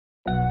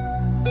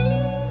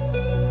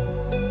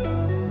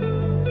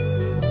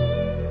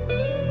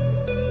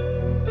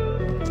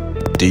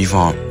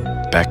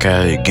DEVAN, back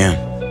at it again,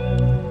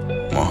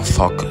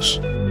 motherfuckers.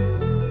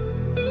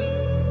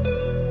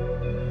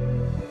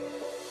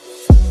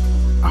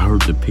 I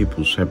heard the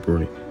people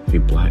separate a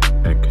black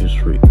Black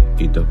history,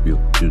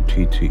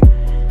 EWUTT,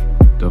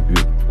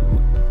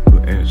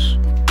 WS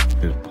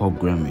is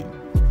programming.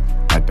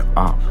 Like the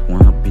ops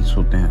wanna be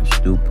so damn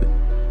stupid.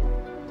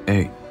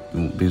 Hey, you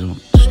won't be so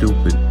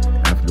stupid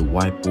after the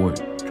white boy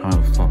trying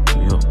to fuck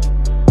me up,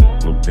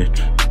 little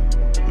bitch.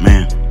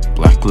 Man,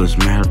 Black Lives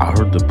Matter. I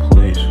heard the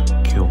police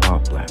kill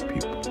out black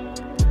people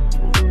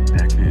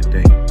back in the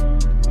day.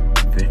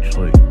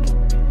 Eventually,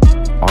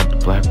 all the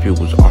black people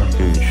was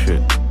arguing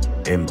shit,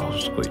 and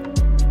mostly,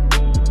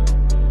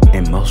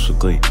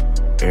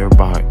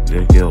 everybody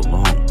they get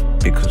along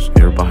because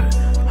everybody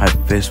had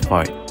fist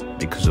fight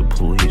because the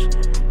police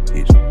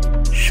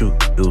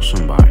kill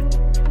somebody.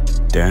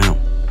 Damn,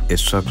 it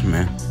sucks,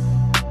 man.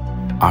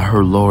 I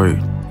heard Lori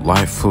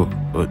Lightfoot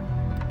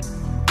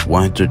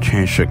wanted to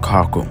change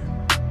Chicago,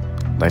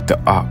 like the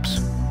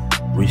ops,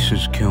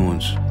 recent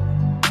killings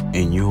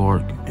in New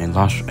York and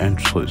Los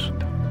Angeles,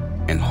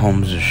 and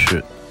homes and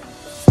shit,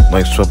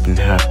 like something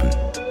happened.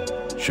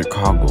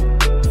 Chicago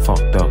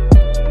fucked up.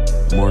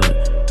 More than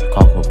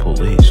Chicago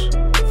police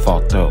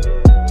fucked up.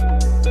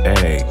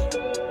 Hey,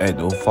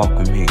 don't fuck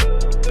with me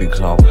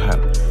because I'll have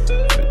a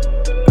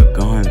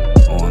gun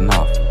or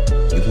enough.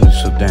 You can be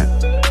so damn.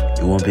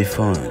 You won't be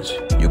friends.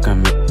 You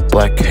can make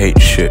black hate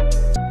shit.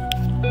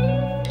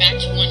 Back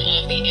to one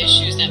of the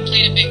issues that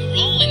played a big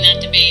role in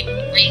that debate,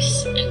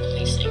 race and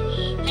policing.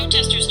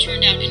 Protesters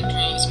turned out in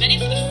droves, many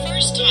for the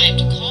first time,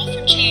 to call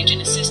for change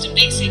in a system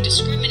they say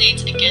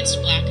discriminates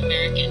against black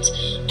Americans.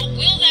 But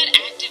will that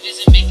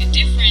activism make a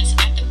difference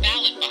at the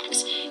ballot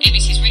box?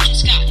 ABC's Rachel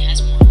Scott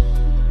has more.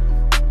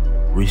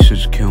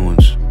 Recent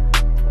killings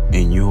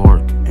in New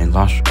York and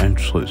Los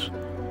Angeles,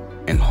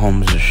 and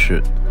homes and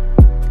shit,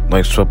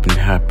 like something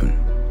happened.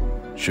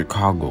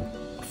 Chicago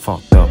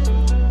fucked up.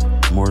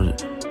 More than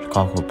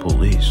Chicago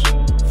police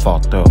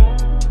fucked up.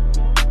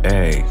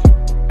 Hey,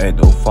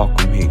 don't fuck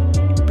with me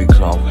because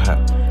I'll have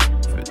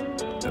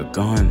a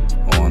gun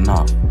or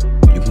enough.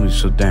 You can be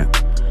so damn.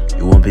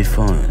 You won't be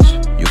friends.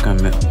 You can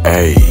make.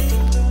 Hey,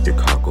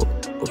 Chicago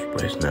was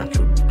raised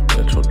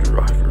natural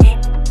drivers.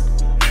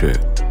 Shit,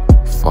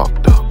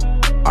 fucked up.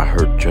 I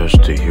heard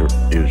just to hear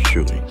news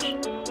shootings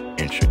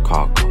in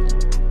Chicago.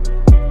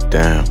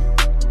 Damn,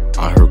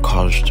 I heard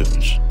college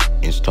students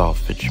install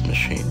fidget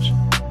machines,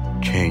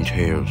 change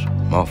hairs.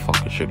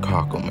 Motherfucking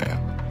Chicago, man.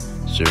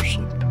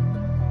 Seriously.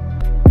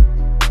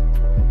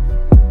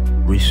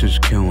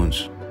 Recent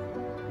killings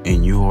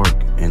in New York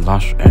and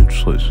Los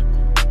Angeles,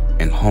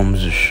 and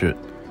homes and shit,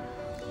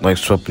 like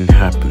something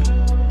happened.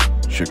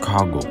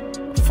 Chicago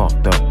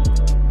fucked up.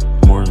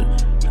 More than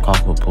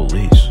Chicago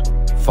police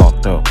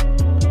fucked up.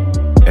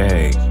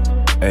 Hey,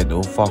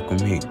 don't fuck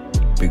with me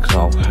because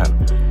I'll have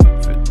a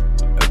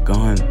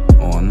gun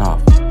or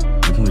enough.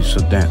 You can be so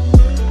damn.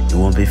 You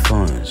won't be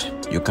friends.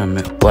 You can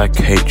make black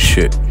hate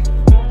shit.